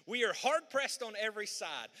 We are hard-pressed on every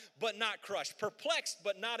side, but not crushed, perplexed,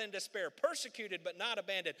 but not in despair, persecuted, but not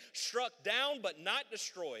abandoned, struck down, but not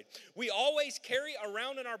destroyed. We always carry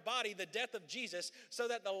around in our body the death of Jesus, so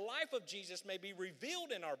that the life of Jesus may be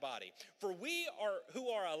revealed in our body. For we who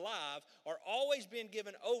are alive are always being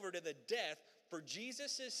given over to the death for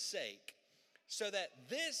Jesus' sake, so that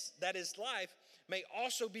this, that is life, may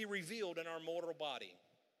also be revealed in our mortal body.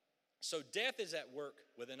 So death is at work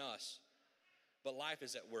within us, but life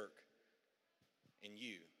is at work in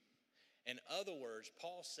you. In other words,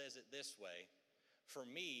 Paul says it this way: for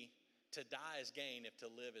me, to die is gain if to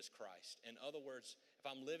live is Christ. In other words,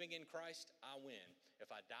 if I'm living in Christ, I win.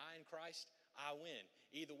 If I die in Christ, I win.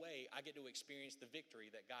 Either way, I get to experience the victory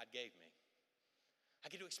that God gave me. I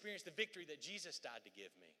get to experience the victory that Jesus died to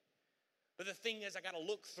give me. But the thing is, I got to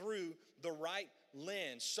look through the right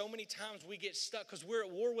lens. So many times we get stuck because we're at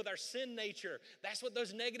war with our sin nature. That's what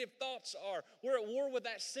those negative thoughts are. We're at war with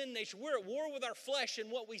that sin nature. We're at war with our flesh and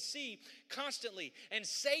what we see constantly. And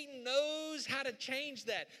Satan knows how to change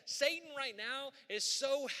that. Satan right now is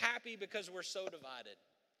so happy because we're so divided.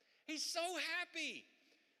 He's so happy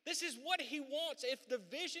This is what he wants. If the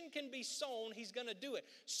vision can be sown, he's going to do it.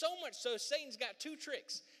 So much so, Satan's got two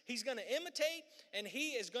tricks. He's going to imitate and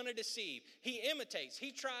he is going to deceive. He imitates.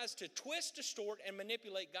 He tries to twist, distort, and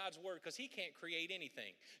manipulate God's word because he can't create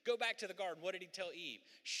anything. Go back to the garden. What did he tell Eve?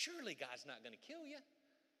 Surely God's not going to kill you.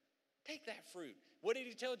 Take that fruit. What did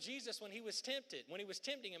he tell Jesus when he was tempted? When he was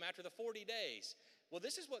tempting him after the 40 days? Well,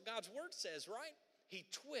 this is what God's word says, right? He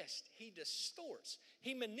twists, he distorts,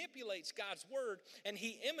 he manipulates God's word, and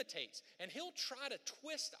he imitates. And he'll try to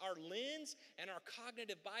twist our lens and our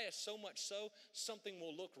cognitive bias so much so, something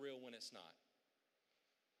will look real when it's not.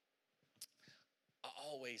 I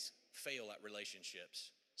always fail at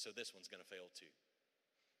relationships, so this one's going to fail too.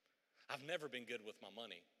 I've never been good with my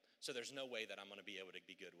money, so there's no way that I'm going to be able to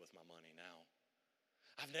be good with my money now.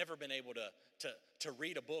 I've never been able to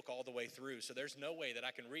read a book all the way through, so there's no way that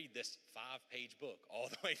I can read this 5-page book all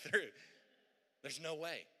the way through. There's no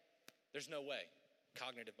way. There's no way.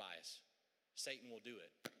 Cognitive bias. Satan will do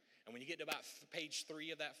it. And when you get to about page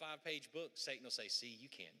 3 of that 5-page book, Satan will say, see, you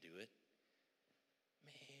can't do it.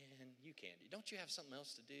 Man, you can't do it. Don't you have something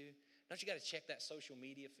else to do? Don't you got to check that social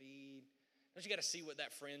media feed? Don't you got to see what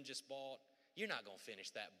that friend just bought? You're not going to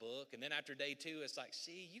finish that book. And then after day 2, it's like,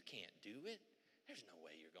 see, you can't do it. There's no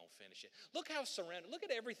way you're going to finish it. Look how surrounded. Look at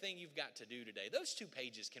everything you've got to do today. Those 2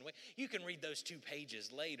 pages can wait. You can read those 2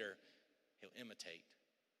 pages later. He'll imitate.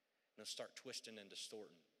 And he'll start twisting and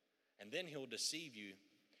distorting. And then he'll deceive you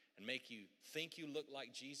and make you think you look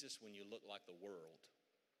like Jesus when you look like the world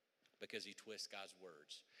because he twists God's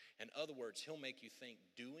words. In other words, he'll make you think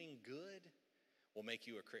doing good will make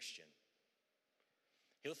you a Christian.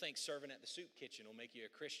 He'll think serving at the soup kitchen will make you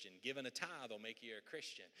a Christian. Giving a tithe will make you a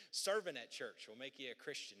Christian. Serving at church will make you a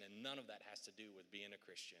Christian. And none of that has to do with being a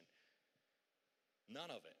Christian.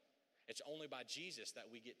 None of it. It's only by Jesus that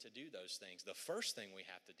we get to do those things. The first thing we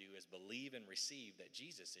have to do is believe and receive that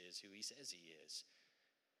Jesus is who he says he is.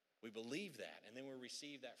 We believe that, and then we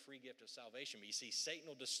receive that free gift of salvation. But you see, Satan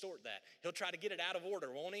will distort that. He'll try to get it out of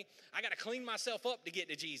order, won't he? I got to clean myself up to get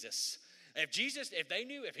to Jesus. If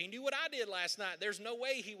he knew what I did last night, there's no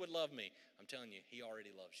way he would love me. I'm telling you, he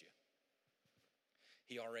already loves you.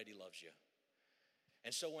 He already loves you.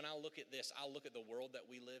 And so when I look at this, I look at the world that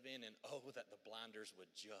we live in, and that the blinders would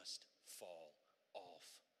just fall off.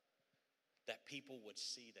 That people would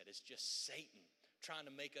see that it's just Satan trying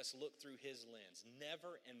to make us look through his lens.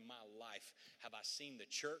 Never in my life have I seen the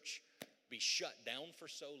church be shut down for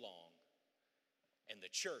so long and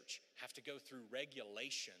the church have to go through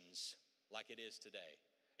regulations like it is today.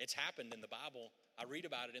 It's happened in the Bible. I read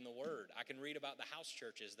about it in the Word. I can read about the house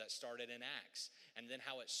churches that started in Acts and then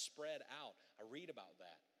how it spread out. I read about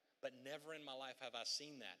that. But never in my life have I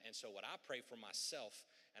seen that. And so what I pray for myself,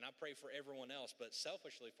 and I pray for everyone else, but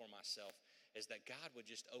selfishly for myself, is that God would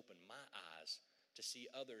just open my eyes to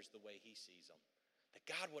see others the way he sees them. That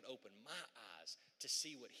God would open my eyes to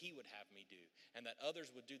see what he would have me do. And that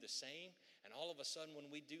others would do the same. And all of a sudden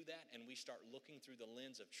when we do that and we start looking through the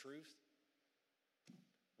lens of truth,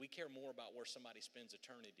 we care more about where somebody spends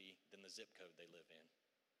eternity than the zip code they live in.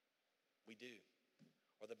 We do.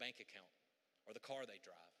 Or the bank account. Or the car they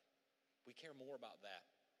drive. We care more about that.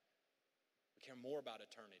 We care more about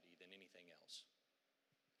eternity than anything else.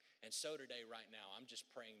 And so today, right now, I'm just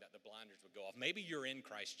praying that the blinders would go off. Maybe you're in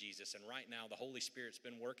Christ Jesus, and right now the Holy Spirit's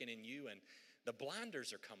been working in you, and the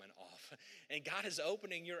blinders are coming off. And God is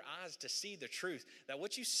opening your eyes to see the truth, that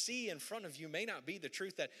what you see in front of you may not be the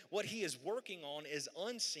truth, that what he is working on is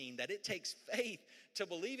unseen, that it takes faith to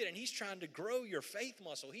believe it, and he's trying to grow your faith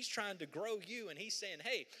muscle. He's trying to grow you, and he's saying,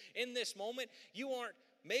 hey, in this moment, you aren't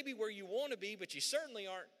maybe where you want to be, but you certainly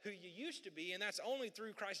aren't who you used to be, and that's only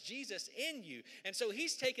through Christ Jesus in you. And so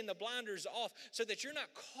he's taking the blinders off so that you're not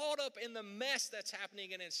caught up in the mess that's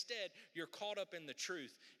happening, and instead you're caught up in the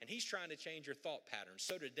truth, and he's trying to change your thought patterns.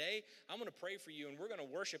 So today, I'm going to pray for you, and we're going to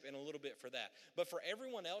worship in a little bit for that. But for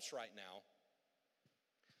everyone else right now,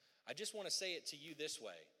 I just want to say it to you this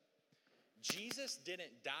way. Jesus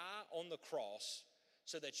didn't die on the cross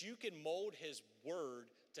so that you can mold his word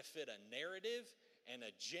to fit a narrative, an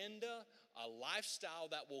agenda, a lifestyle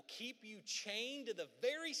that will keep you chained to the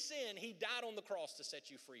very sin he died on the cross to set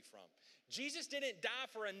you free from. Jesus didn't die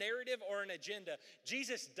for a narrative or an agenda.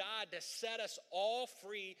 Jesus died to set us all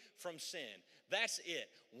free from sin. That's it.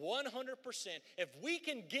 100%. If we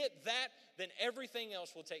can get that, then everything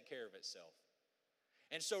else will take care of itself.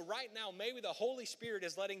 And so right now, maybe the Holy Spirit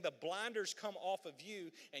is letting the blinders come off of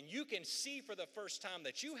you, and you can see for the first time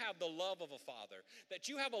that you have the love of a Father, that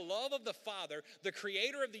you have a love of the Father, the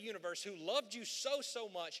creator of the universe, who loved you so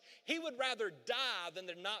much, he would rather die than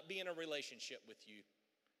to not be in a relationship with you.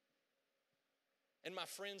 And my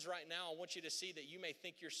friends, right now, I want you to see that you may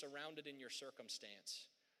think you're surrounded in your circumstance.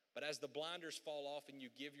 But as the blinders fall off and you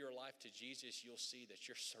give your life to Jesus, you'll see that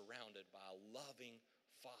you're surrounded by a loving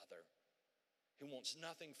Father who wants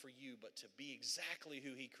nothing for you but to be exactly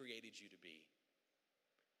who he created you to be.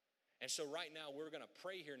 And so right now, we're going to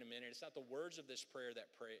pray here in a minute. It's not the words of this prayer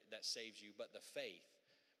that saves you, but the faith.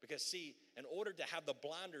 Because see, in order to have the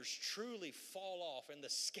blinders truly fall off and the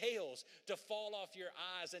scales to fall off your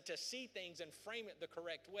eyes and to see things and frame it the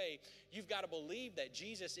correct way, you've got to believe that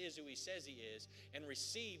Jesus is who he says he is and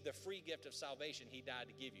receive the free gift of salvation he died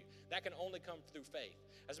to give you. That can only come through faith.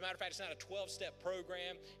 As a matter of fact, it's not a 12-step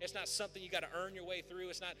program. It's not something you got to earn your way through.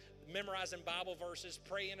 It's not memorizing Bible verses,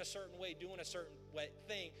 praying a certain way, doing a certain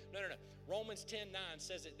thing. No. Romans 10:9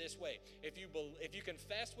 says it this way. If you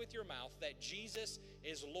confess with your mouth that Jesus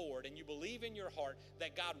is Lord and you believe in your heart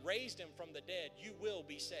that God raised him from the dead, you will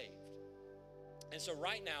be saved. And so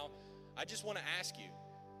right now, I just want to ask you,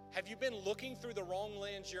 have you been looking through the wrong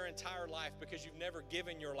lens your entire life because you've never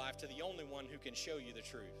given your life to the only one who can show you the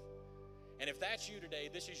truth? And if that's you today,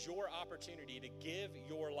 this is your opportunity to give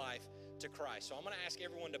your life to Christ. So I'm going to ask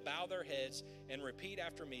everyone to bow their heads and repeat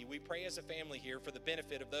after me. We pray as a family here for the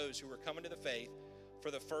benefit of those who are coming to the faith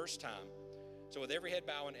for the first time. So with every head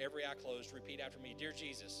bowed and every eye closed, repeat after me. Dear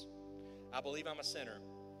Jesus, I believe I'm a sinner,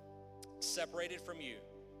 separated from you.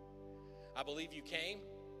 I believe you came,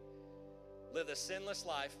 lived a sinless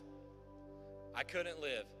life I couldn't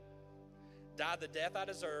live, died the death I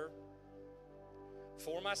deserved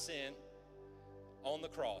for my sin on the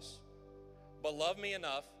cross, but loved me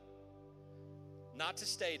enough not to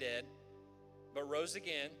stay dead, but rose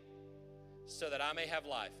again so that I may have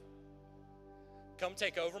life. Come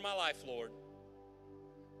take over my life, Lord.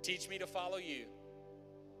 Teach me to follow you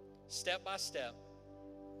step by step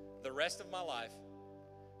the rest of my life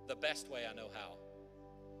the best way I know how.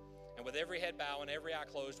 And with every head bowed and every eye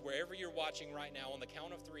closed, wherever you're watching right now, on the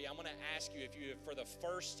count of three, I'm going to ask you, if you have for the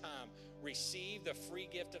first time received the free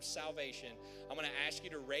gift of salvation, I'm going to ask you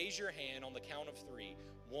to raise your hand on the count of three.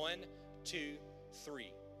 1, 2,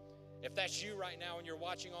 3. If that's you right now and you're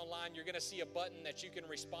watching online, you're going to see a button that you can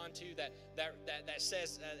respond to that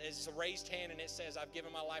says, it's a raised hand, and it says, I've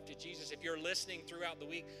given my life to Jesus. If you're listening throughout the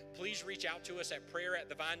week, please reach out to us at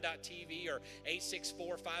prayer@thevine.tv or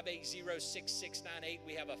 864-580-6698.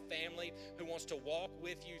 We have a family who wants to walk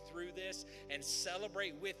with you through this and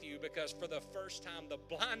celebrate with you, because for the first time, the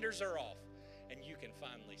blinders are off and you can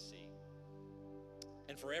finally see.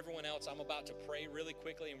 And for everyone else, I'm about to pray really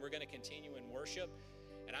quickly, and we're going to continue in worship.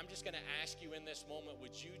 And I'm just going to ask you in this moment,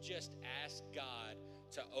 would you just ask God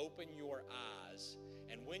to open your eyes?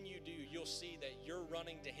 And when you do, you'll see that you're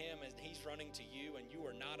running to him and he's running to you, and you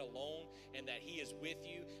are not alone, and that he is with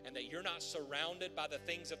you, and that you're not surrounded by the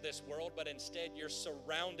things of this world, but instead you're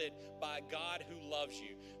surrounded by a God who loves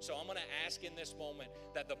you. So I'm going to ask in this moment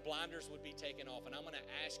that the blinders would be taken off, and I'm going to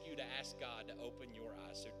ask you to ask God to open your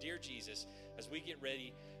eyes. So dear Jesus, as we get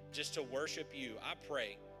ready just to worship you, I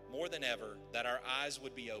pray more than ever that our eyes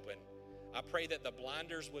would be open. I pray that the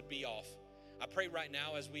blinders would be off. I pray right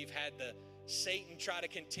now, as we've had Satan try to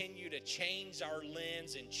continue to change our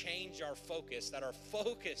lens and change our focus, that our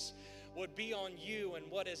focus would be on you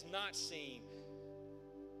and what is not seen,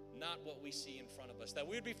 not what we see in front of us. That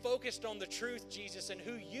we would be focused on the truth, Jesus, and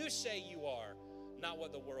who you say you are, not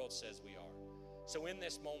what the world says we are. So in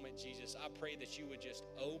this moment, Jesus, I pray that you would just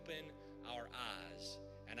open our eyes.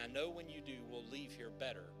 And I know when you do, we'll leave here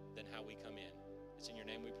better than how we come in. It's in your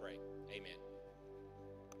name we pray. Amen.